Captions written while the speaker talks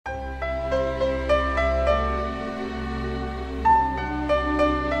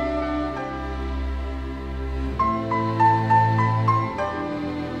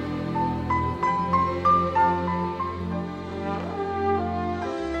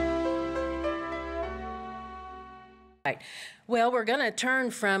Right. Well, we're going to turn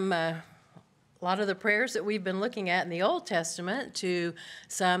from a lot of the prayers that we've been looking at in the Old Testament to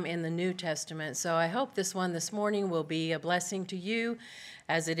some in the New Testament. So I hope this one this morning will be a blessing to you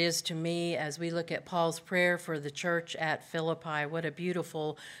as it is to me as we look at Paul's prayer for the church at Philippi. What a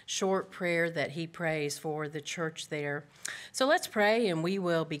beautiful short prayer that he prays for the church there. So let's pray and we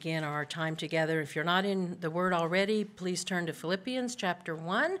will begin our time together. If you're not in the Word already, please turn to Philippians chapter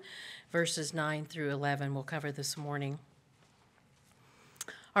 1. Verses 9 through 11 we'll cover this morning.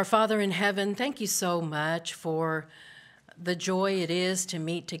 Our Father in heaven, thank you so much for the joy it is to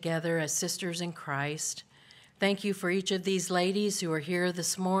meet together as sisters in Christ. Thank you for each of these ladies who are here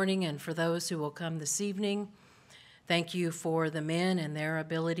this morning and for those who will come this evening. Thank you for the men and their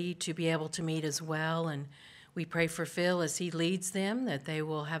ability to be able to meet as well. And we pray for Phil as he leads them, that they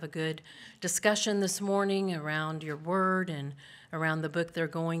will have a good discussion this morning around your word and around the book they're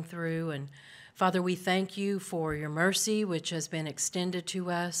going through. And Father, we thank you for your mercy, which has been extended to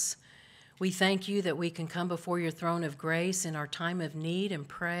us. We thank you that we can come before your throne of grace in our time of need and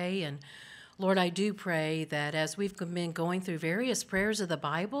pray. And Lord, I do pray that as we've been going through various prayers of the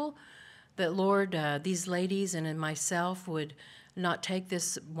Bible, that Lord, these ladies and myself would not take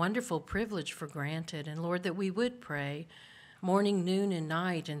this wonderful privilege for granted. And Lord, that we would pray morning, noon, and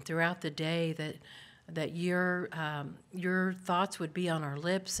night and throughout the day, that your thoughts would be on our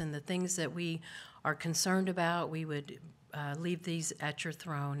lips, and the things that we are concerned about, we would leave these at your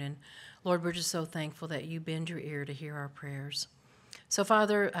throne. And Lord, we're just so thankful that you bend your ear to hear our prayers. So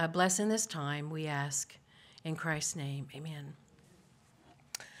Father, bless in this time, we ask in Christ's name, amen.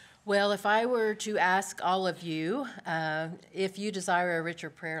 Well, if I were to ask all of you if you desire a richer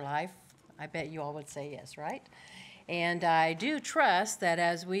prayer life, I bet you all would say yes, right? And I do trust that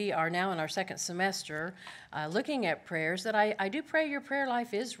as we are now in our second semester looking at prayers, that I do pray your prayer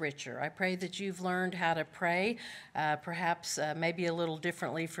life is richer. I pray that you've learned how to pray, perhaps maybe a little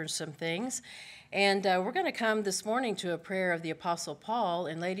differently for some things. And we're going to come this morning to a prayer of the Apostle Paul.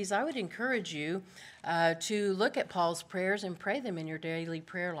 And ladies, I would encourage you to look at Paul's prayers and pray them in your daily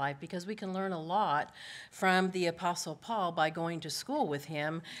prayer life, because we can learn a lot from the Apostle Paul by going to school with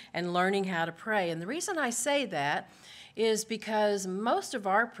him and learning how to pray. And the reason I say that is because most of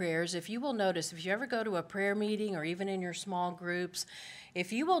our prayers, if you will notice, if you ever go to a prayer meeting or even in your small groups,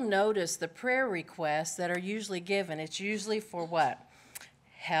 if you will notice the prayer requests that are usually given, it's usually for what?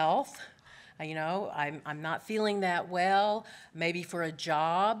 Health. You know, I'm not feeling that well, maybe for a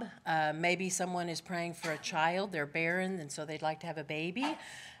job, maybe someone is praying for a child, they're barren, and so they'd like to have a baby,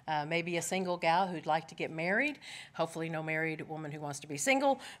 maybe a single gal who'd like to get married, hopefully no married woman who wants to be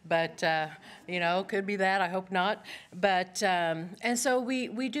single, but, you know, could be that, I hope not, but, and so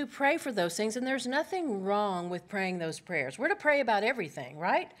we do pray for those things, and there's nothing wrong with praying those prayers. We're to pray about everything,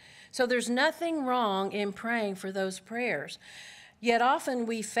 right? So there's nothing wrong in praying for those prayers. Yet often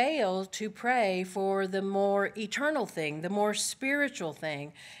we fail to pray for the more eternal thing, the more spiritual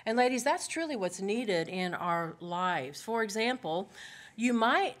thing. And ladies, that's truly what's needed in our lives. For example, you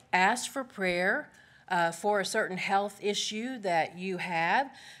might ask for prayer for a certain health issue that you have,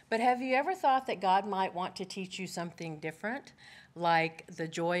 but have you ever thought that God might want to teach you something different, like the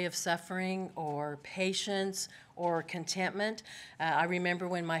joy of suffering or patience or contentment? I remember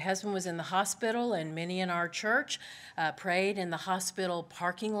when my husband was in the hospital, and many in our church prayed in the hospital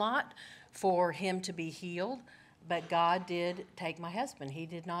parking lot for him to be healed, but God did take my husband. He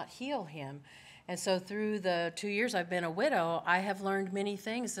did not heal him. And so through the 2 years I've been a widow, I have learned many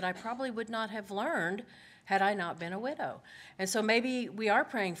things that I probably would not have learned had I not been a widow. And so maybe we are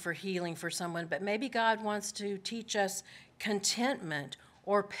praying for healing for someone, but maybe God wants to teach us contentment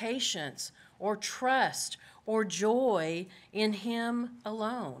or patience or trust or joy in him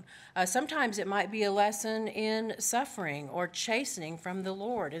alone. Sometimes it might be a lesson in suffering or chastening from the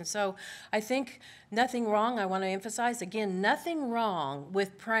Lord. And so I think nothing wrong, I want to emphasize again, nothing wrong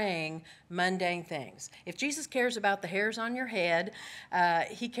with praying mundane things. If Jesus cares about the hairs on your head,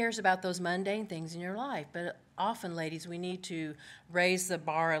 he cares about those mundane things in your life. But often, ladies, we need to raise the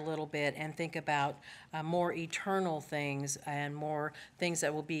bar a little bit and think about more eternal things and more things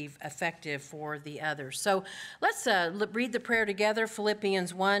that will be effective for the others. So let's read the prayer together,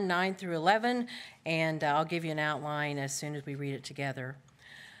 Philippians 1, 9 through 11, and I'll give you an outline as soon as we read it together.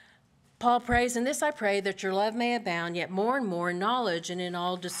 Paul prays, "In this I pray, that your love may abound yet more and more in knowledge and in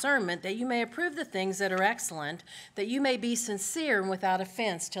all discernment, that you may approve the things that are excellent, that you may be sincere and without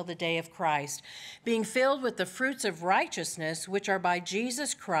offense till the day of Christ, being filled with the fruits of righteousness, which are by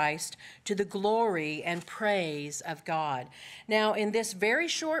Jesus Christ, to the glory and praise of God." Now, in this very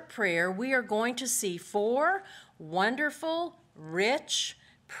short prayer, we are going to see 4 wonderful, rich,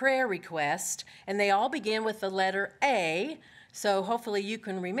 prayer requests, and they all begin with the letter A. So hopefully you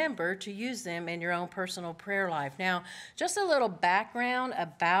can remember to use them in your own personal prayer life. Now, just a little background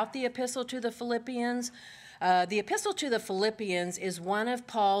about the Epistle to the Philippians. The Epistle to the Philippians is one of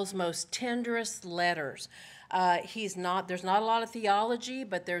Paul's most tenderest letters. There's not a lot of theology,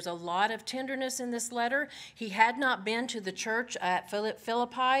 but there's a lot of tenderness in this letter. He had not been to the church at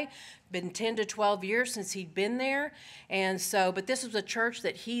Philippi, been 10 to 12 years since he'd been there. And so, but this was a church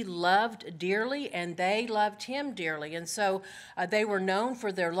that he loved dearly, and they loved him dearly. And so they were known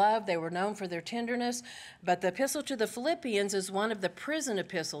for their love. They were known for their tenderness. But the Epistle to the Philippians is one of the prison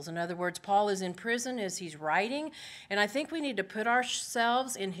epistles. In other words, Paul is in prison as he's writing. And I think we need to put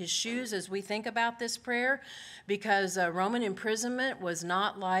ourselves in his shoes as we think about this prayer, because Roman imprisonment was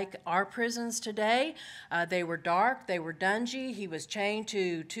not like our prisons today. They were dark. They were dungy. He was chained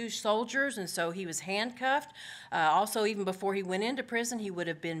to 2 soldiers, and so he was handcuffed. Also, even before he went into prison, he would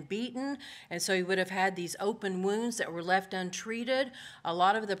have been beaten, and so he would have had these open wounds that were left untreated. A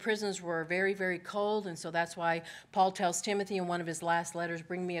lot of the prisons were very, very cold, and so that's why Paul tells Timothy in one of his last letters,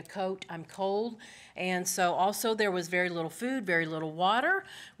 "Bring me a coat, I'm cold." And so also there was very little food, very little water,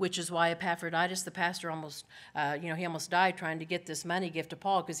 which is why Epaphroditus, the pastor, he almost died trying to get this money gift to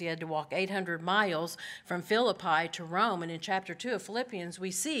Paul, because he had to walk 800 miles from Philippi to Rome. And in chapter 2 of Philippians,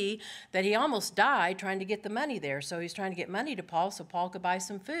 we see that he almost died trying to get the money there. So he's trying to get money to Paul so Paul could buy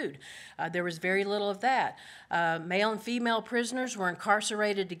some food. There was very little of that. Male and female prisoners were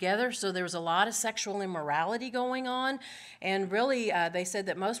incarcerated together, so there was a lot of sexual immorality going on. And really, they said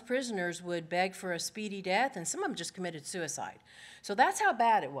that most prisoners would beg for a speedy death, and some of them just committed suicide. So that's how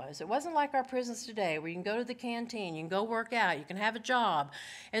bad it was. It wasn't like our prisons today, where you can go to the canteen, you can go work out, you can have a job.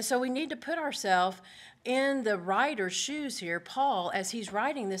 And so we need to put ourselves in the writer's shoes here, Paul, as he's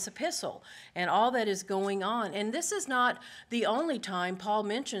writing this epistle and all that is going on. And this is not the only time Paul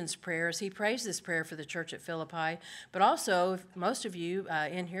mentions prayers. He prays this prayer for the church at Philippi, but also most of you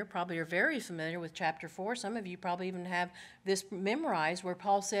in here probably are very familiar with chapter 4. Some of you probably even have this memorized, where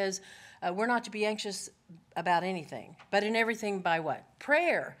Paul says, we're not to be anxious about anything, but in everything by what?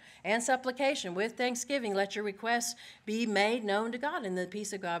 Prayer and supplication with thanksgiving. Let your requests be made known to God, and the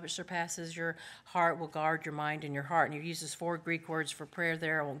peace of God which surpasses your heart will guard your mind and your heart. And he uses 4 Greek words for prayer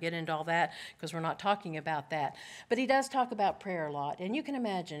there. I won't get into all that because we're not talking about that. But he does talk about prayer a lot. And you can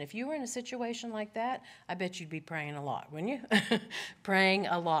imagine, if you were in a situation like that, I bet you'd be praying a lot, wouldn't you? Praying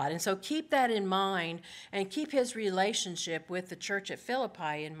a lot. And so keep that in mind, and keep his relationship with the church at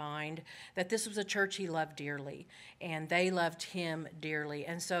Philippi in mind, that this was a church he loved dearly, and they loved him dearly.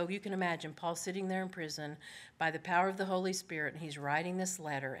 And so you can imagine Paul sitting there in prison by the power of the Holy Spirit, and he's writing this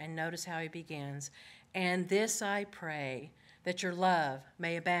letter, and notice how he begins. And this I pray, that your love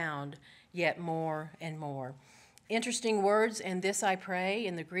may abound yet more and more. Interesting words, and this I pray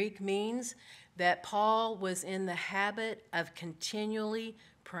in the Greek means that Paul was in the habit of continually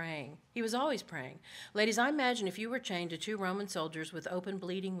praying. He was always praying. Ladies, I imagine if you were chained to 2 Roman soldiers with open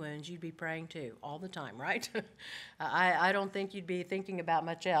bleeding wounds, you'd be praying too, all the time, right? I don't think you'd be thinking about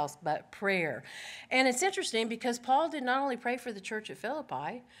much else but prayer. And it's interesting because Paul did not only pray for the church at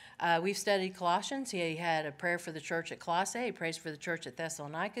Philippi. We've studied Colossians. He had a prayer for the church at Colossae. He prays for the church at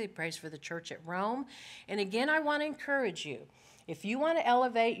Thessalonica. He prays for the church at Rome. And again, I want to encourage you, if you want to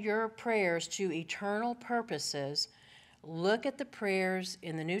elevate your prayers to eternal purposes, look at the prayers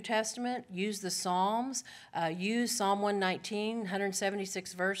in the New Testament. Use the Psalms. Use Psalm 119,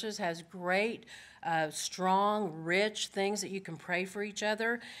 176 verses, has great, strong, rich things that you can pray for each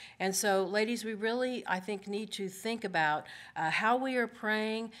other. And so, ladies, we really, I think, need to think about how we are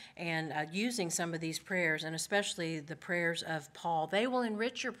praying and using some of these prayers, and especially the prayers of Paul. They will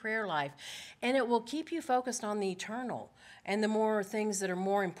enrich your prayer life, and it will keep you focused on the eternal and the more things that are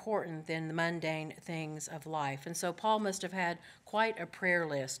more important than the mundane things of life. And so Paul must have had quite a prayer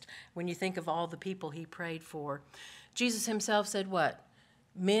list when you think of all the people he prayed for. Jesus himself said what?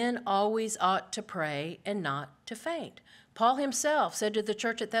 Men always ought to pray and not to faint. Paul himself said to the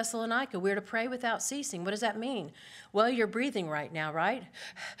church at Thessalonica, we're to pray without ceasing. What does that mean? Well, you're breathing right now, right?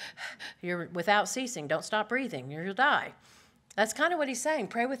 You're without ceasing. Don't stop breathing. You'll die. That's kind of what he's saying.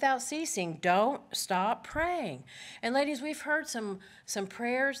 Pray without ceasing. Don't stop praying. And ladies, we've heard some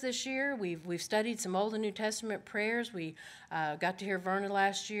prayers this year. We've studied some Old and New Testament prayers. We got to hear Verna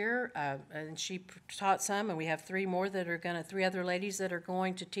last year, and she taught some, and we have 3 other ladies that are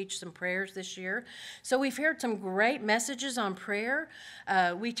going to teach some prayers this year. So we've heard some great messages on prayer.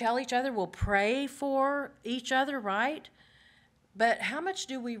 We tell each other we'll pray for each other, right? But how much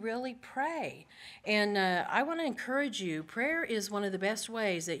do we really pray? And I want to encourage you, prayer is one of the best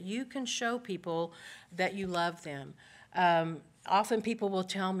ways that you can show people that you love them. often people will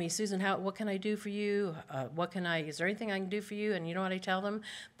tell me, Susan, what can I do for you? Is there anything I can do for you? And you know what I tell them?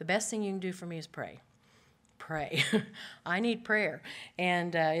 The best thing you can do for me is pray. Pray. I need prayer.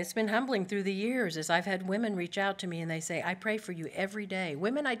 And it's been humbling through the years as I've had women reach out to me and they say, I pray for you every day.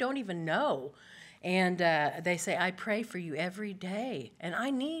 Women I don't even know. And they say, I pray for you every day. And I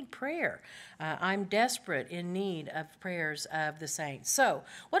need prayer. I'm desperate in need of prayers of the saints. So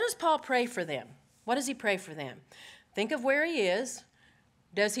what does Paul pray for them? What does he pray for them? Think of where he is.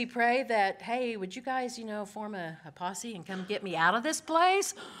 Does he pray that, hey, would you guys, form a posse and come get me out of this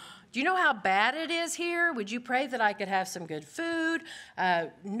place? Do you know how bad it is here? Would you pray that I could have some good food?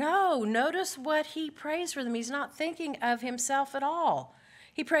 No. Notice what he prays for them. He's not thinking of himself at all.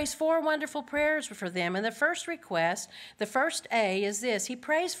 He prays 4 wonderful prayers for them. And the first request, the first A, is this. He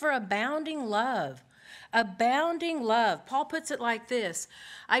prays for abounding love. Abounding love. Paul puts it like this.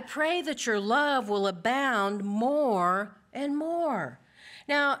 I pray that your love will abound more and more.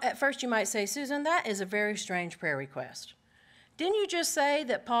 Now, at first you might say, Susan, that is a very strange prayer request. Didn't you just say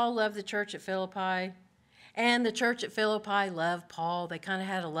that Paul loved the church at Philippi? And the church at Philippi loved Paul. They kind of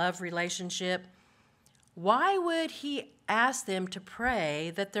had a love relationship. Why would he ask them to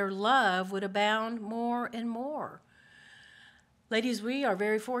pray that their love would abound more and more? Ladies, we are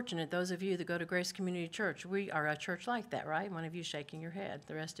very fortunate, those of you that go to Grace Community Church. We are a church like that, right? One of you shaking your head.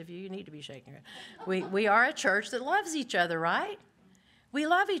 The rest of you need to be shaking your head. We are a church that loves each other, right? We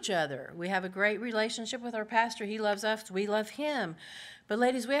love each other. We have a great relationship with our pastor. He loves us. We love him. But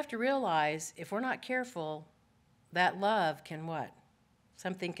ladies, we have to realize if we're not careful, that love can what?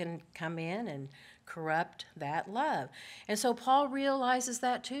 Something can come in and corrupt that love. And so Paul realizes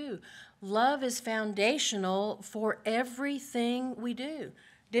that too. Love is foundational for everything we do.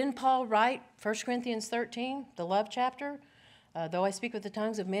 Didn't Paul write 1 Corinthians 13, the love chapter? Though I speak with the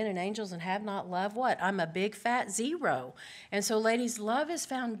tongues of men and angels and have not love, what? I'm a big fat zero. And so, ladies, love is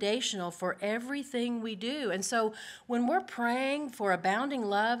foundational for everything we do. And so when we're praying for abounding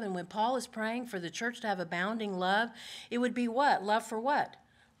love, and when Paul is praying for the church to have abounding love, it would be what? Love for what?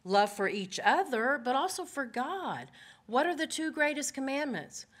 Love for each other, but also for God. What are the 2 greatest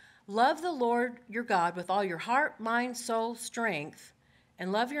commandments? Love the Lord your God with all your heart, mind, soul, strength,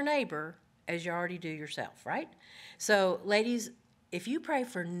 and love your neighbor as you already do yourself, right? So, ladies, if you pray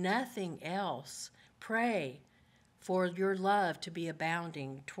for nothing else, pray for your love to be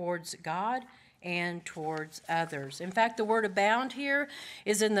abounding towards God and towards others. In fact, the word abound here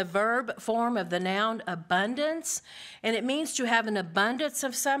is in the verb form of the noun abundance, and it means to have an abundance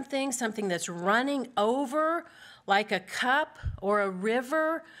of something that's running over, like a cup or a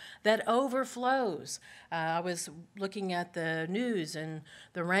river that overflows. I was looking at the news and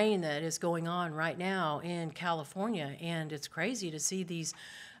the rain that is going on right now in California, and it's crazy to see these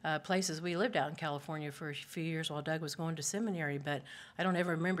places. We lived out in California for a few years while Doug was going to seminary, but I don't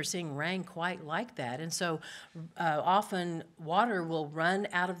ever remember seeing rain quite like that. And so often water will run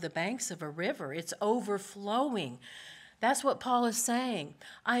out of the banks of a river. It's overflowing. That's what Paul is saying.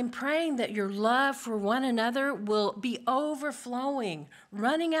 I'm praying that your love for one another will be overflowing,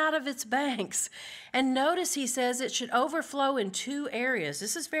 running out of its banks. And notice he says it should overflow in 2 areas.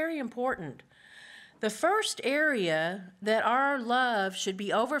 This is very important. The first area that our love should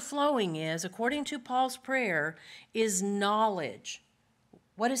be overflowing is, according to Paul's prayer, is knowledge.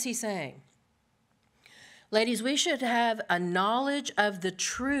 What is he saying? Ladies, we should have a knowledge of the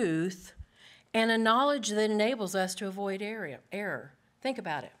truth and a knowledge that enables us to avoid error. Think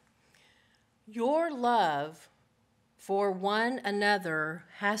about it. Your love for one another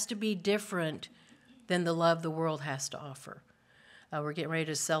has to be different than the love the world has to offer. We're getting ready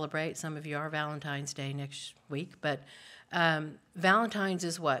to celebrate. Some of you are Valentine's Day next week, but Valentine's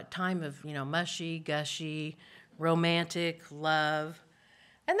is what? Time of, mushy, gushy, romantic love.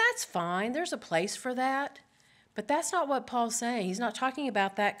 And that's fine. There's a place for that. But that's not what Paul's saying. He's not talking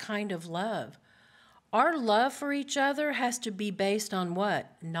about that kind of love. Our love for each other has to be based on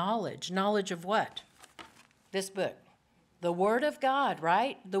what? Knowledge. Knowledge of what? This book. The Word of God,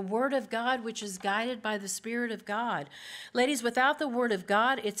 right? The Word of God, which is guided by the Spirit of God. Ladies, without the Word of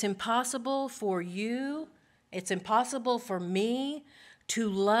God, it's impossible for you, it's impossible for me to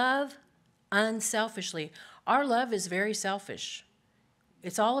love unselfishly. Our love is very selfish.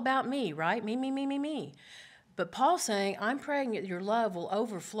 It's all about me, right? Me. But Paul's saying, I'm praying that your love will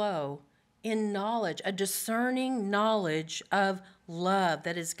overflow in knowledge, a discerning knowledge of love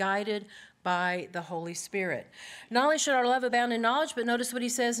that is guided by the Holy Spirit. Not only should our love abound in knowledge, but notice what he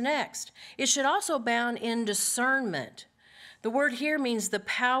says next. It should also abound in discernment. The word here means the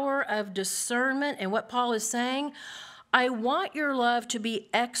power of discernment. And what Paul is saying, I want your love to be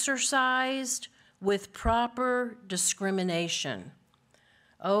exercised with proper discrimination.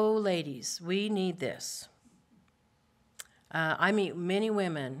 Oh, ladies, we need this. I meet many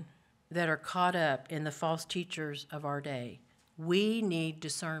women that are caught up in the false teachers of our day. We need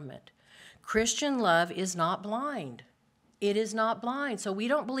discernment. Christian love is not blind. It is not blind. So we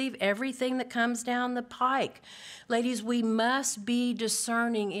don't believe everything that comes down the pike. Ladies, we must be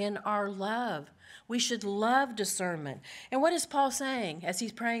discerning in our love. We should love discernment. And what is Paul saying as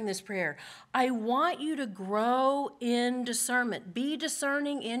he's praying this prayer? I want you to grow in discernment. Be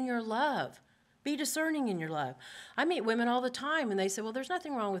discerning in your love. Be discerning in your love. I meet women all the time, and they say, well, there's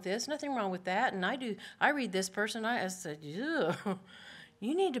nothing wrong with this, nothing wrong with that. And I read this person, I said, you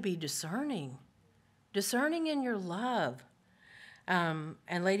need to be discerning. Discerning in your love.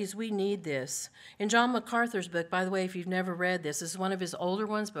 And ladies, we need this. In John MacArthur's book, by the way, if you've never read this is one of his older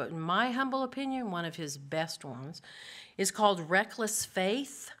ones, but in my humble opinion, one of his best ones, is called Reckless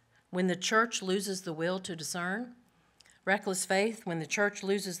Faith, When the Church Loses the Will to Discern. Reckless Faith, When the Church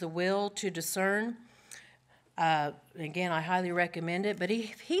Loses the Will to Discern. Again, I highly recommend it. But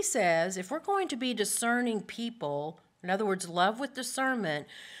he says, if we're going to be discerning people, in other words, love with discernment,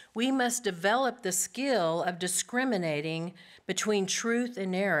 we must develop the skill of discriminating between truth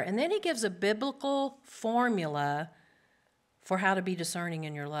and error. And then he gives a biblical formula for how to be discerning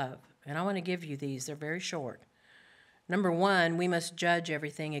in your love. And I want to give you these. They're very short. Number one, we must judge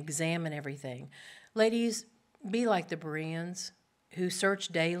everything, examine everything. Ladies, be like the Bereans who search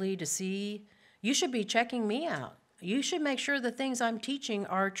daily to see. You should be checking me out. You should make sure the things I'm teaching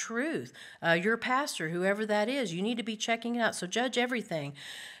are truth. Your pastor, whoever that is, you need to be checking it out. So judge everything.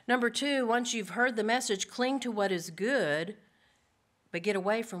 Number two, once you've heard the message, cling to what is good, but get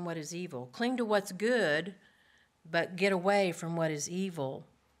away from what is evil. Cling to what's good, but get away from what is evil.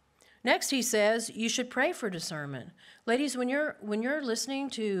 Next, he says, you should pray for discernment. Ladies, when you're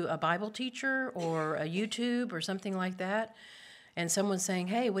listening to a Bible teacher or a YouTube or something like that, and someone's saying,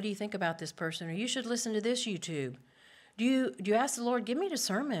 hey, what do you think about this person? Or you should listen to this YouTube. Do you ask the Lord, give me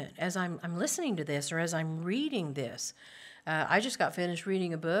discernment as I'm listening to this or as I'm reading this? I just got finished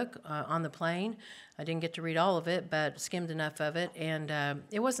reading a book on the plane. I didn't get to read all of it, but skimmed enough of it. And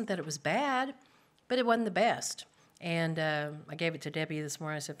it wasn't that it was bad, but it wasn't the best. And I gave it to Debbie this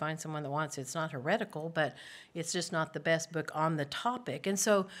morning. I said, find someone that wants it. It's not heretical, but it's just not the best book on the topic. And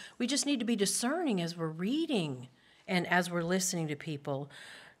so we just need to be discerning as we're reading and as we're listening to people.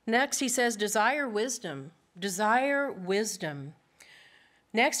 Next, he says, desire wisdom. Desire wisdom.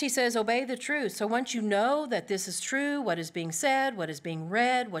 Next, he says, obey the truth. So once you know that this is true, what is being said, what is being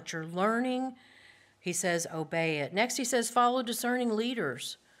read, what you're learning, he says, obey it. Next, he says, follow discerning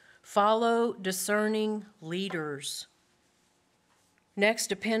leaders. Follow discerning leaders. Next,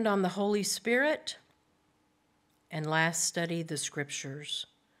 depend on the Holy Spirit. And last, study the Scriptures.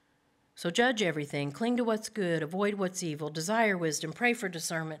 So judge everything, cling to what's good, avoid what's evil, desire wisdom, pray for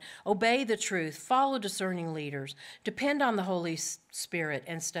discernment, obey the truth, follow discerning leaders, depend on the Holy Spirit,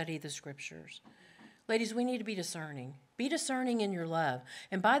 and study the Scriptures. Ladies, we need to be discerning. Be discerning in your love.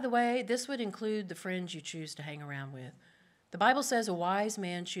 And by the way, this would include the friends you choose to hang around with. The Bible says a wise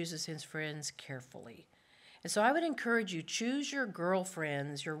man chooses his friends carefully. And so I would encourage you, choose your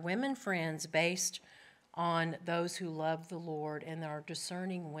girlfriends, your women friends, based on those who love the Lord and are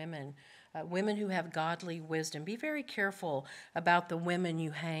discerning women, women who have godly wisdom. Be very careful about the women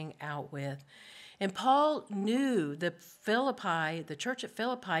you hang out with. And Paul knew the church at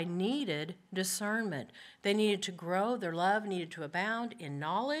Philippi needed discernment. They needed to grow. Their love needed to abound in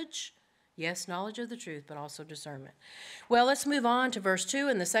knowledge. Yes, knowledge of the truth, but also discernment. Well, let's move on to verse 2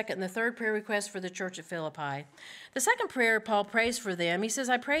 and the second and the third prayer request for the church at Philippi. The second prayer, Paul prays for them. He says,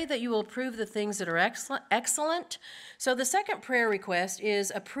 I pray that you will approve the things that are excellent. So the second prayer request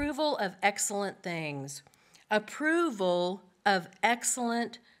is approval of excellent things. Approval of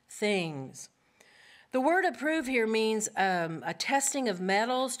excellent things. The word approve here means a testing of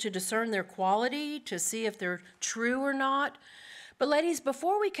metals to discern their quality, to see if they're true or not. But ladies,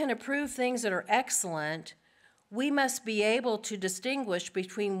 before we can approve things that are excellent, we must be able to distinguish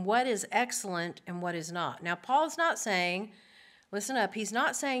between what is excellent and what is not. Now, Paul's not saying, listen up, he's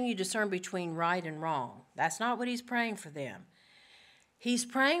not saying you discern between right and wrong. That's not what he's praying for them. He's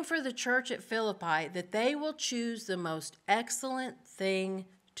praying for the church at Philippi that they will choose the most excellent thing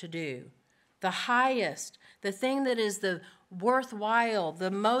to do, the highest, the thing that is the worthwhile, the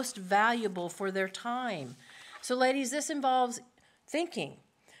most valuable for their time. So ladies, this involves thinking.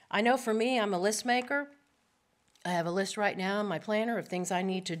 I know for me, I'm a list maker. I have a list right now in my planner of things I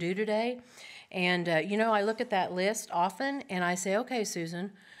need to do today. And, I look at that list often and I say, okay,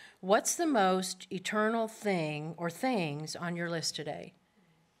 Susan, what's the most eternal thing or things on your list today?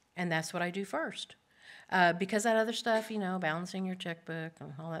 And that's what I do first. Because that other stuff, balancing your checkbook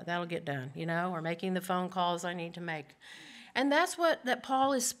and all that, that'll get done, or making the phone calls I need to make. And that's what that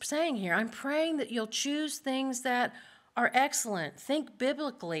Paul is saying here. I'm praying that you'll choose things that are excellent. Think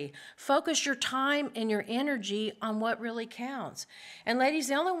biblically. Focus your time and your energy on what really counts. And ladies,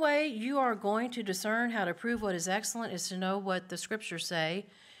 the only way you are going to discern how to prove what is excellent is to know what the scriptures say.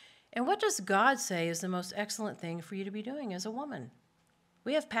 And what does God say is the most excellent thing for you to be doing as a woman?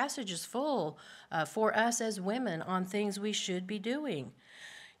 We have passages full for us as women on things we should be doing.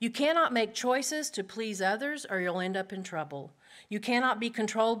 You cannot make choices to please others or you'll end up in trouble. You cannot be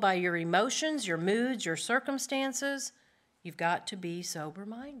controlled by your emotions, your moods, your circumstances. You've got to be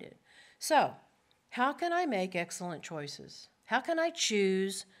sober-minded. So, how can I make excellent choices? How can I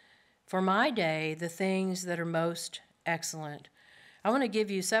choose for my day the things that are most excellent? I want to give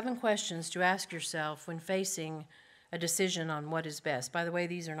you 7 questions to ask yourself when facing a decision on what is best. By the way,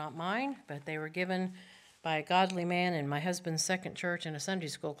 these are not mine, but they were given by a godly man in my husband's second church in a Sunday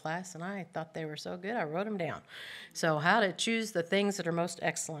school class, and I thought they were so good, I wrote them down. So how to choose the things that are most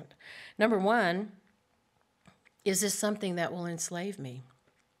excellent. Number 1, is this something that will enslave me?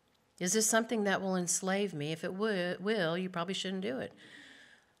 Is this something that will enslave me? If it will, you probably shouldn't do it.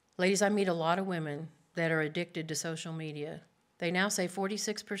 Ladies, I meet a lot of women that are addicted to social media. They now say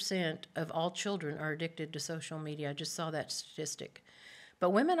 46% of all children are addicted to social media. I just saw that statistic.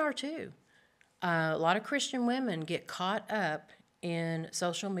 But women are too. A lot of Christian women get caught up in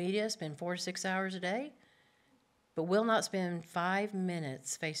social media, spend 4 to 6 hours a day, but will not spend 5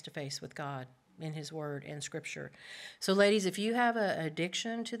 minutes face-to-face with God in His Word and Scripture. So ladies, if you have an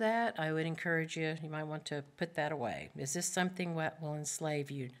addiction to that, I would encourage you might want to put that away. Is this something that will enslave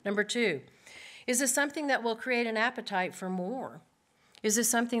you? Number 2, is this something that will create an appetite for more? Is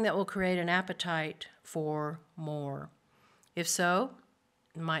this something that will create an appetite for more? If so,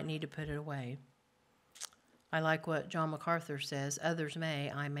 you might need to put it away. I like what John MacArthur says, others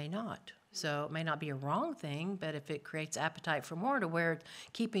may, I may not. So it may not be a wrong thing, but if it creates appetite for more to where it's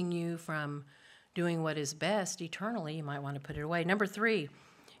keeping you from doing what is best eternally, you might want to put it away. Number 3,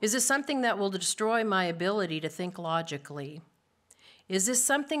 is this something that will destroy my ability to think logically? Is this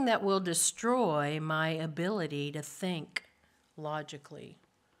something that will destroy my ability to think logically?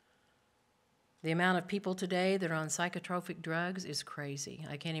 The amount of people today that are on psychotropic drugs is crazy.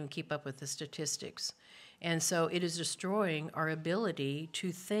 I can't even keep up with the statistics. And so it is destroying our ability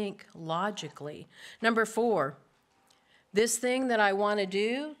to think logically. Number 4, this thing that I want to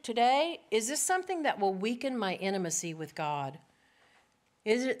do today, is this something that will weaken my intimacy with God?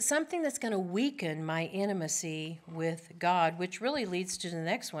 Is it something that's going to weaken my intimacy with God, which really leads to the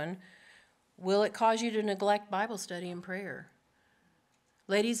next one. Will it cause you to neglect Bible study and prayer?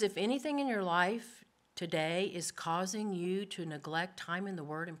 Ladies, if anything in your life today is causing you to neglect time in the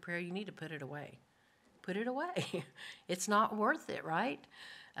Word and prayer, you need to put it away. Put it away. It's not worth it, right?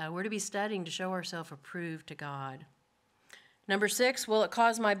 We're to be studying to show ourselves approved to God. Number 6, will it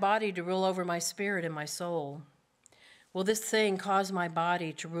cause my body to rule over my spirit and my soul? Will this thing cause my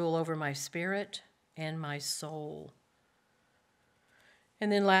body to rule over my spirit and my soul?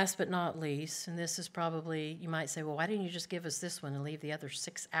 And then last but not least, and this is probably, you might say, well, why didn't you just give us this one and leave the other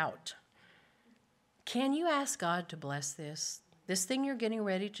 6 out? Can you ask God to bless this? This thing you're getting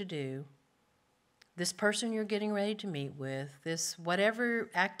ready to do, this person you're getting ready to meet with, this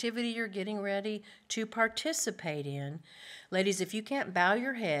whatever activity you're getting ready to participate in. Ladies, if you can't bow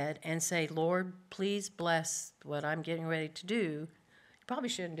your head and say, Lord, please bless what I'm getting ready to do, you probably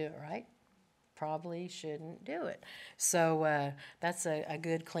shouldn't do it, right? Probably shouldn't do it. So that's a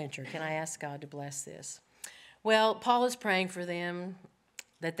good clincher. Can I ask God to bless this? Well, Paul is praying for them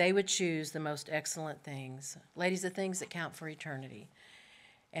that they would choose the most excellent things. Ladies, the things that count for eternity.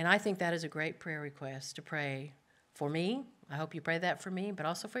 And I think that is a great prayer request to pray for me. I hope you pray that for me, but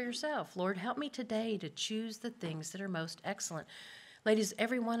also for yourself. Lord, help me today to choose the things that are most excellent. Ladies,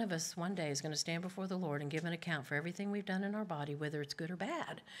 every one of us one day is going to stand before the Lord and give an account for everything we've done in our body, whether it's good or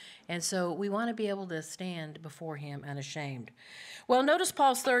bad. And so we want to be able to stand before Him unashamed. Well, notice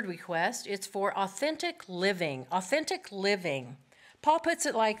Paul's third request. It's for authentic living. Authentic living. Paul puts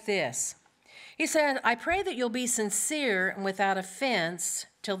it like this. He said, I pray that you'll be sincere and without offense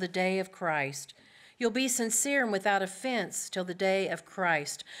till the day of Christ. You'll be sincere and without offense till the day of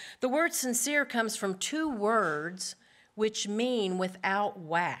Christ. The word sincere comes from 2 words which mean without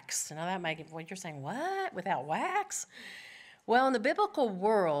wax. Now that might, well, you're saying, what? Without wax? Well, in the biblical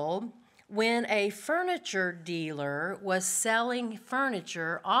world, when a furniture dealer was selling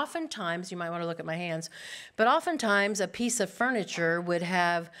furniture, oftentimes, you might want to look at my hands, but oftentimes a piece of furniture would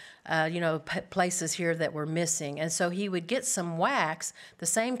have, places here that were missing. And so he would get some wax, the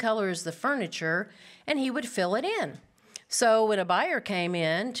same color as the furniture, and he would fill it in. So when a buyer came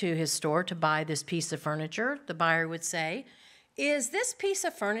in to his store to buy this piece of furniture, the buyer would say, "Is this piece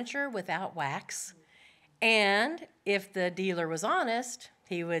of furniture without wax?" And if the dealer was honest,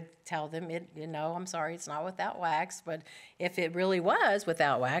 he would tell them, I'm sorry, it's not without wax. But if it really was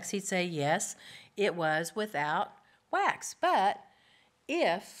without wax, he'd say, yes, it was without wax. But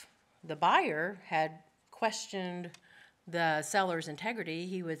if the buyer had questioned the seller's integrity,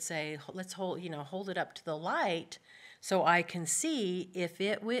 he would say, let's hold it up to the light so I can see if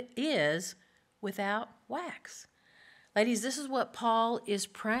it is without wax. Ladies, this is what Paul is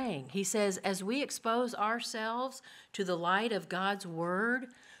praying. He says, as we expose ourselves to the light of God's word,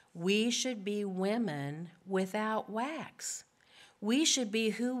 we should be women without wax. We should be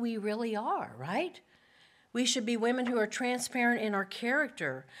who we really are, right? We should be women who are transparent in our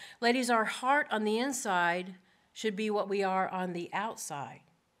character. Ladies, our heart on the inside should be what we are on the outside.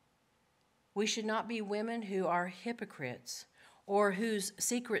 We should not be women who are hypocrites or whose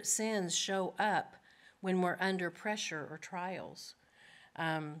secret sins show up when we're under pressure or trials.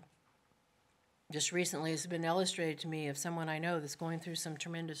 Just recently, it's been illustrated to me of someone I know that's going through some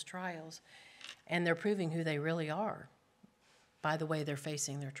tremendous trials, and they're proving who they really are by the way they're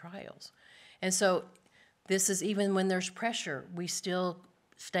facing their trials. And so this is even when there's pressure, we still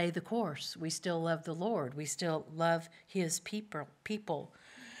stay the course. We still love the Lord. We still love his people.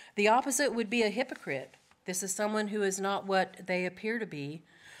 The opposite would be a hypocrite. This is someone who is not what they appear to be.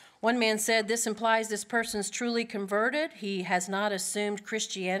 One man said, this implies this person's truly converted. He has not assumed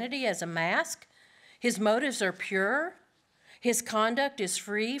Christianity as a mask. His motives are pure. His conduct is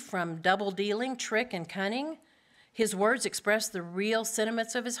free from double dealing, trick, and cunning. His words express the real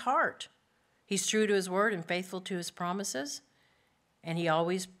sentiments of his heart. He's true to his word and faithful to his promises. And he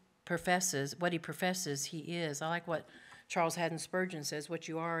always professes what he professes he is. I like what Charles Haddon Spurgeon says, what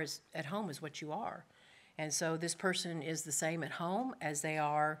you are is, at home is what you are. And so this person is the same at home as they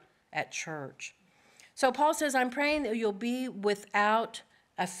are at church. So Paul says, I'm praying that you'll be without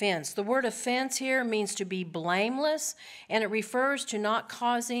offense. The word offense here means to be blameless, and it refers to not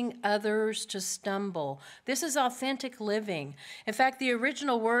causing others to stumble. This is authentic living. In fact, the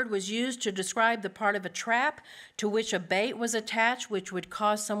original word was used to describe the part of a trap to which a bait was attached, which would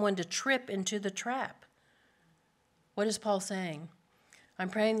cause someone to trip into the trap. What is Paul saying? I'm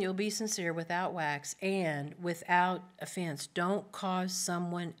praying that you'll be sincere without wax and without offense. Don't cause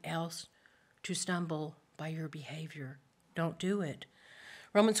someone else to stumble by your behavior. Don't do it.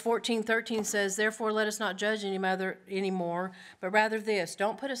 Romans 14:13 says, therefore let us not judge anymore, but rather this,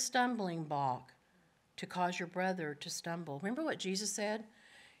 don't put a stumbling block to cause your brother to stumble. Remember what Jesus said?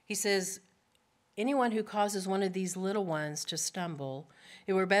 He says, anyone who causes one of these little ones to stumble,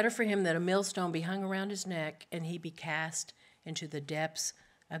 it were better for him that a millstone be hung around his neck and he be cast into the depths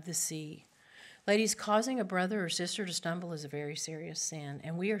of the sea. Ladies, causing a brother or sister to stumble is a very serious sin,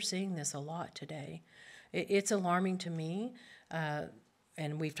 and we are seeing this a lot today. It's alarming to me,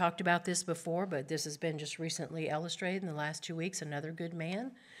 and we've talked about this before, but this has been just recently illustrated in the last 2 weeks. Another good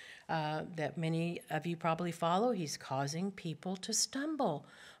man that many of you probably follow, he's causing people to stumble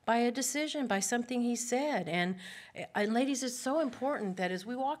by a decision, by something he said. And ladies, it's so important that as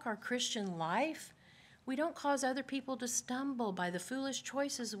we walk our Christian life, we don't cause other people to stumble by the foolish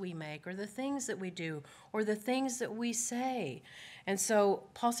choices we make or the things that we do or the things that we say. And so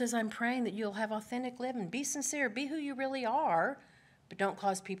Paul says, I'm praying that you'll have authentic living. Be sincere. Be who you really are, but don't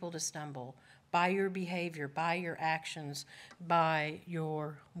cause people to stumble by your behavior, by your actions, by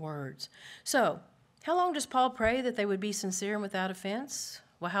your words. So how long does Paul pray that they would be sincere and without offense?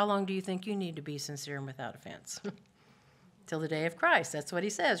 Well, how long do you think you need to be sincere and without offense? Till the day of Christ. That's what he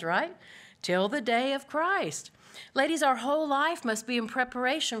says, right? Till the day of Christ. Ladies, our whole life must be in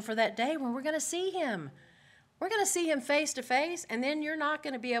preparation for that day when we're going to see him. We're going to see him face to face, and then you're not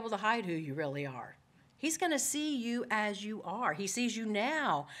going to be able to hide who you really are. He's going to see you as you are. He sees you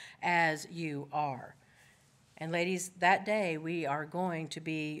now as you are. And ladies, that day we are going to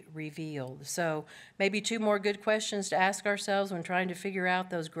be revealed. So maybe 2 more good questions to ask ourselves when trying to figure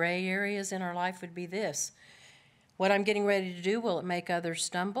out those gray areas in our life would be this. What I'm getting ready to do, will it make others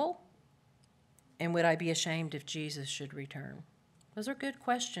stumble? And would I be ashamed if Jesus should return? Those are good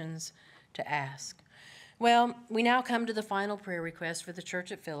questions to ask. Well, we now come to the final prayer request for the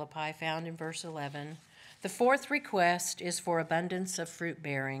church at Philippi, found in verse 11. The 4th request is for abundance of fruit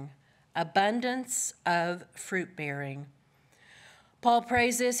bearing. Abundance of fruit bearing. Paul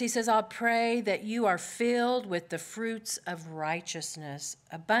prays this. He says, I'll pray that you are filled with the fruits of righteousness,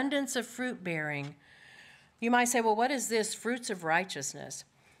 abundance of fruit bearing. You might say, well, what is this, fruits of righteousness?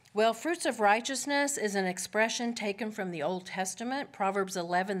 Well, fruits of righteousness is an expression taken from the Old Testament. Proverbs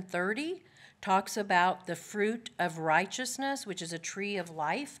 11:30 talks about the fruit of righteousness, which is a tree of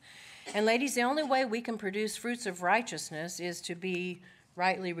life. And ladies, the only way we can produce fruits of righteousness is to be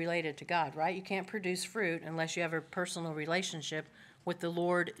rightly related to God, right? You can't produce fruit unless you have a personal relationship with the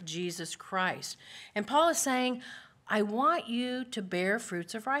Lord Jesus Christ. And Paul is saying, I want you to bear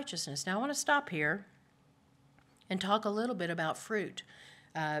fruits of righteousness. Now, I want to stop here and talk a little bit about fruit,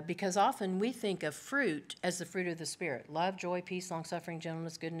 because often we think of fruit as the fruit of the Spirit: love, joy, peace, long-suffering,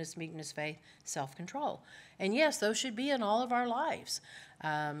 gentleness, goodness, meekness, faith, self-control. And yes, those should be in all of our lives.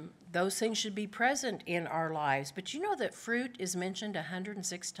 Those things should be present in our lives. But you know that fruit is mentioned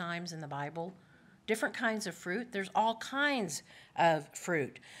 106 times in the Bible? Different kinds of fruit. There's all kinds of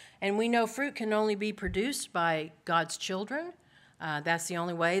fruit. And we know fruit can only be produced by God's children. That's the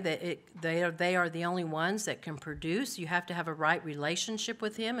only way that they are the only ones that can produce. You have to have a right relationship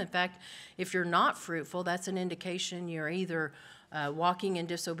with Him. In fact, if you're not fruitful, that's an indication you're either walking in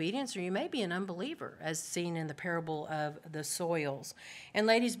disobedience, or you may be an unbeliever, as seen in the parable of the soils. And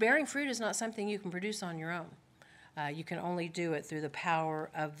ladies, bearing fruit is not something you can produce on your own. You can only do it through the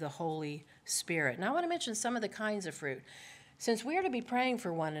power of the Holy Spirit. Now, I want to mention some of the kinds of fruit. Since we are to be praying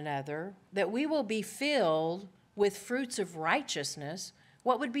for one another, that we will be filled with fruits of righteousness,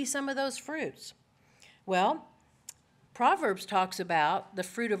 what would be some of those fruits? Well, Proverbs talks about the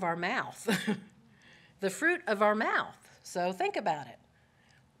fruit of our mouth. The fruit of our mouth. So think about it.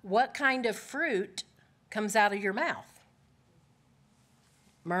 What kind of fruit comes out of your mouth?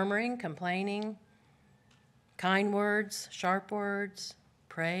 Murmuring, complaining, kind words, sharp words,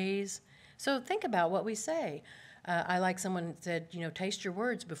 praise. So think about what we say. I like someone said, taste your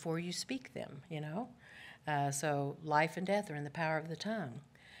words before you speak them, So life and death are in the power of the tongue.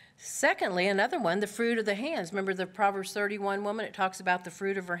 Secondly, another one, the fruit of the hands. Remember the Proverbs 31 woman, it talks about the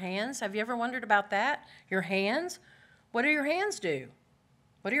fruit of her hands. Have you ever wondered about that? Your hands? What do your hands do?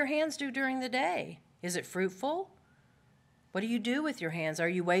 What do your hands do during the day? Is it fruitful? What do you do with your hands? Are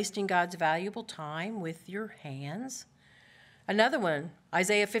you wasting God's valuable time with your hands? Another one,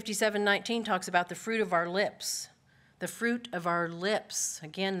 Isaiah 57:19 talks about the fruit of our lips. The fruit of our lips.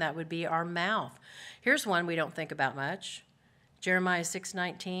 Again, that would be our mouth. Here's one we don't think about much. Jeremiah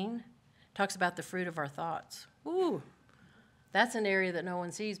 6:19 talks about the fruit of our thoughts. Ooh, that's an area that no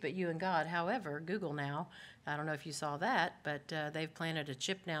one sees but you and God. However, Google now, I don't know if you saw that, but they've planted a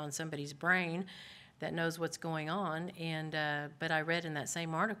chip now in somebody's brain that knows what's going on. But I read in that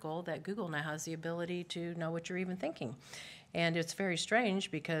same article that Google now has the ability to know what you're even thinking. And it's very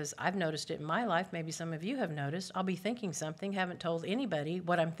strange because I've noticed it in my life. Maybe some of you have noticed. I'll be thinking something, haven't told anybody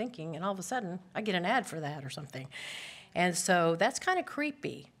what I'm thinking, and all of a sudden I get an ad for that or something. And so that's kind of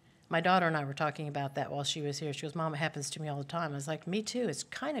creepy. My daughter and I were talking about that while she was here. She goes, Mom, it happens to me all the time. I was like, me too. It's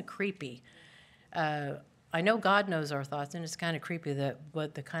kind of creepy. I know God knows our thoughts, and it's kind of creepy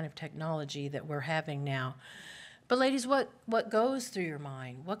what the kind of technology that we're having now. But ladies, what goes through your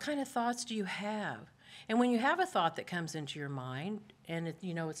mind? What kind of thoughts do you have? And when you have a thought that comes into your mind and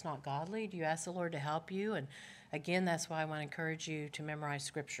it's not godly, do you ask the Lord to help you? And again, that's why I want to encourage you to memorize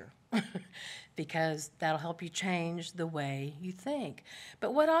Scripture because that'll help you change the way you think.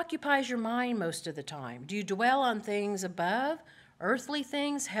 But what occupies your mind most of the time? Do you dwell on things above, earthly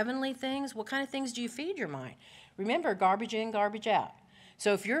things, heavenly things? What kind of things do you feed your mind? Remember, garbage in, garbage out.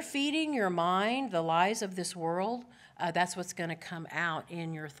 So if you're feeding your mind the lies of this world, that's what's going to come out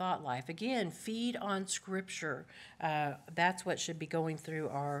in your thought life. Again, feed on Scripture. That's what should be going through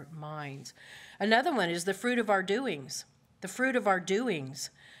our minds. Another one is the fruit of our doings. The fruit of our doings.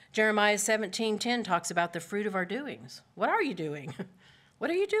 Jeremiah 17:10 talks about the fruit of our doings. What are you doing?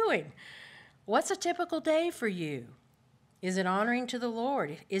 What are you doing? What's a typical day for you? Is it honoring to the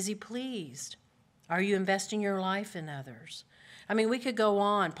Lord? Is He pleased? Are you investing your life in others? I mean, we could go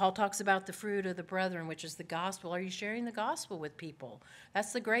on. Paul talks about the fruit of the brethren, which is the gospel. Are you sharing the gospel with people?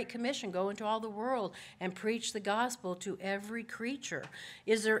 That's the Great Commission. Go into all the world and preach the gospel to every creature.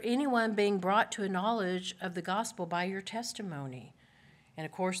 Is there anyone being brought to a knowledge of the gospel by your testimony? And,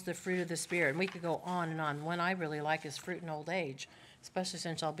 of course, the fruit of the Spirit. And we could go on and on. One I really like is fruit in old age, especially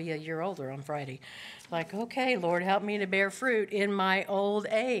since I'll be a year older on Friday. Like, okay, Lord, help me to bear fruit in my old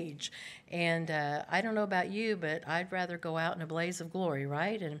age. And I don't know about you, but I'd rather go out in a blaze of glory,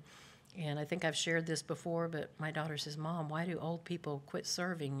 right? And I think I've shared this before, but my daughter says, Mom, why do old people quit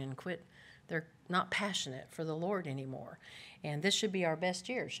serving and they're not passionate for the Lord anymore? And this should be our best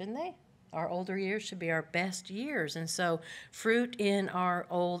year, shouldn't they? Our older years should be our best years. And so fruit in our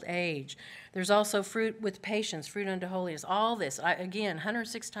old age. There's also fruit with patience, fruit unto holiness. All this, again,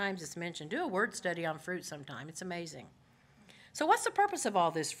 106 times it's mentioned. Do a word study on fruit sometime. It's amazing. So what's the purpose of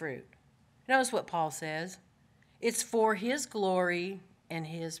all this fruit? Notice what Paul says. It's for his glory and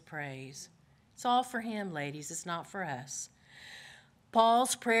his praise. It's all for him, ladies. It's not for us.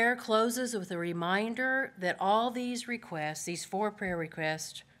 Paul's prayer closes with a reminder that all these requests, these 4 prayer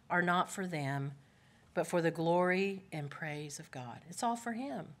requests, are not for them, but for the glory and praise of God. It's all for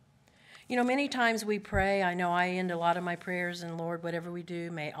him. You know, many times we pray, I know I end a lot of my prayers, and Lord, whatever we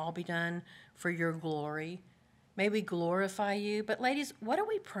do, may it all be done for your glory. May we glorify you. But ladies, what are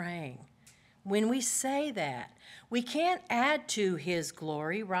we praying? When we say that, we can't add to his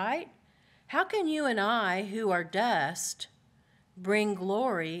glory, right? How can you and I, who are dust, bring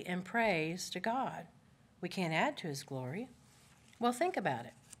glory and praise to God? We can't add to his glory. Well, think about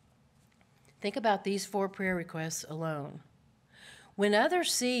it. Think about these 4 prayer requests alone. When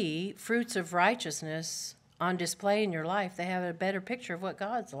others see fruits of righteousness on display in your life, they have a better picture of what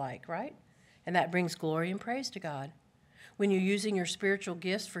God's like, right? And that brings glory and praise to God. When you're using your spiritual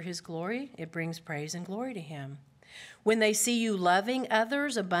gifts for his glory, it brings praise and glory to him. When they see you loving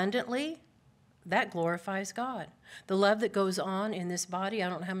others abundantly, that glorifies God. The love that goes on in this body, I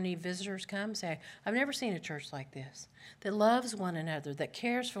don't know how many visitors come say, I've never seen a church like this, that loves one another, that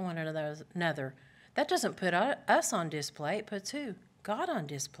cares for one another. That doesn't put us on display. It puts who? God on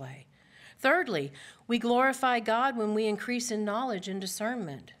display. Thirdly, we glorify God when we increase in knowledge and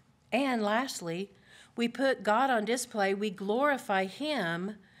discernment. And lastly, we put God on display. We glorify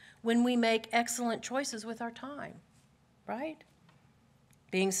him when we make excellent choices with our time, right?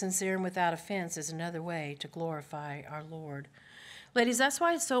 Being sincere and without offense is another way to glorify our Lord. Ladies, that's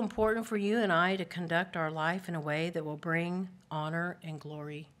why it's so important for you and I to conduct our life in a way that will bring honor and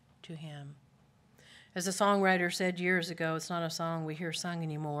glory to him. As a songwriter said years ago, it's not a song we hear sung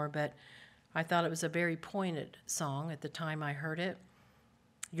anymore, but I thought it was a very pointed song at the time I heard it.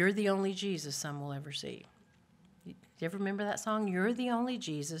 You're the only Jesus some will ever see. You ever remember that song? You're the only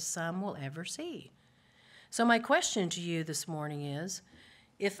Jesus some will ever see. So my question to you this morning is,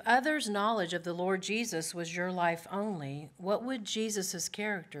 if others' knowledge of the Lord Jesus was your life only, what would Jesus'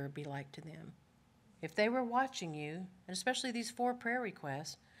 character be like to them? If they were watching you, and especially these 4 prayer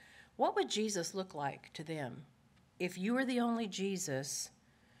requests, what would Jesus look like to them if you were the only Jesus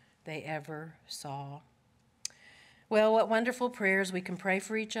they ever saw? Well, what wonderful prayers we can pray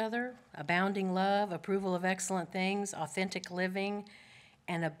for each other: abounding love, approval of excellent things, authentic living,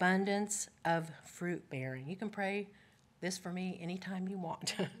 and abundance of fruit bearing. You can pray this for me anytime you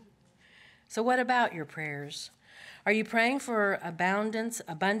want. So what about your prayers? Are you praying for abounding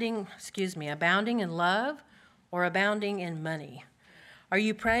in love or abounding in money? Are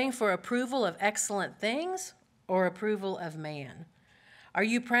you praying for approval of excellent things or approval of man? Are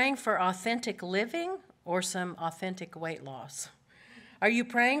you praying for authentic living or some authentic weight loss? Are you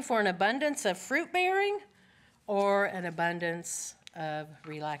praying for an abundance of fruit bearing or an abundance of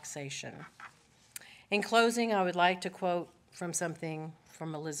relaxation? In closing, I would like to quote from something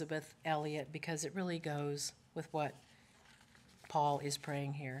from Elizabeth Elliot, because it really goes with what Paul is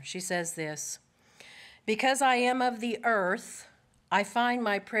praying here. She says this: "Because I am of the earth, I find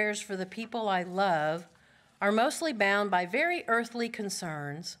my prayers for the people I love are mostly bound by very earthly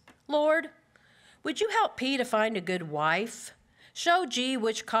concerns. Lord, would you help P to find a good wife? Show G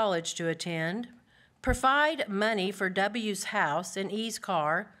which college to attend? Provide money for W's house and E's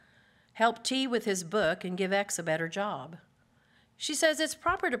car? Help T with his book and give X a better job?" She says it's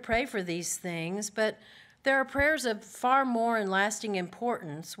proper to pray for these things, but there are prayers of far more and lasting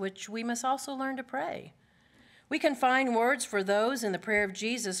importance which we must also learn to pray. We can find words for those in the prayer of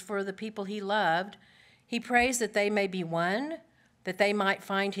Jesus for the people he loved. He prays that they may be one, that they might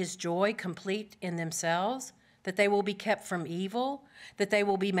find his joy complete in themselves, that they will be kept from evil, that they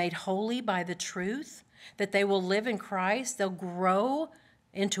will be made holy by the truth, that they will live in Christ, they'll grow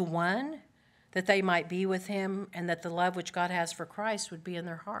into one, that they might be with him, and that the love which God has for Christ would be in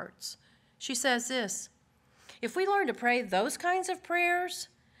their hearts. She says this: if we learn to pray those kinds of prayers,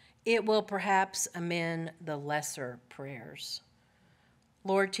 it will perhaps amend the lesser prayers.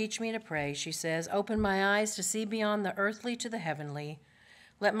 Lord, teach me to pray, she says. Open my eyes to see beyond the earthly to the heavenly.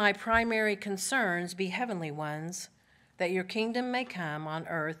 Let my primary concerns be heavenly ones, that your kingdom may come on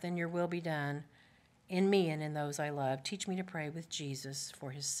earth and your will be done in me and in those I love. Teach me to pray with Jesus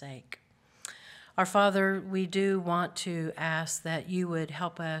for his sake. Our Father, we do want to ask that you would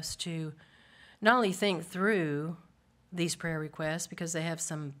help us to not only think through these prayer requests, because they have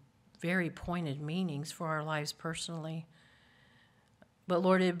some very pointed meanings for our lives personally, But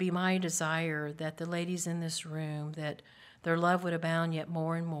Lord, it would be my desire that the ladies in this room, that their love would abound yet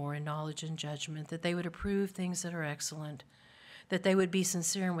more and more in knowledge and judgment, that they would approve things that are excellent, that they would be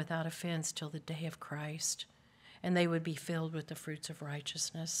sincere and without offense till the day of Christ, and they would be filled with the fruits of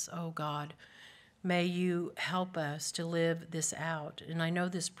righteousness. Oh God, may you help us to live this out. And I know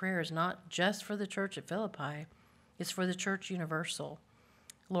this prayer is not just for the church at Philippi, it's for the church universal.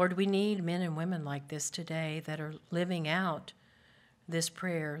 Lord, we need men and women like this today that are living out this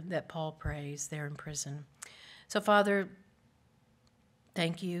prayer that Paul prays there in prison. So, Father,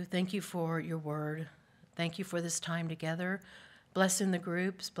 thank you. Thank you for your word. Thank you for this time together. Bless in the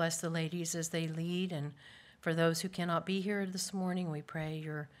groups. Bless the ladies as they lead. And for those who cannot be here this morning, we pray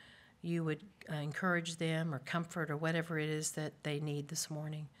you would encourage them or comfort or whatever it is that they need this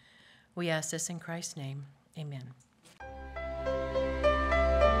morning. We ask this in Christ's name. Amen.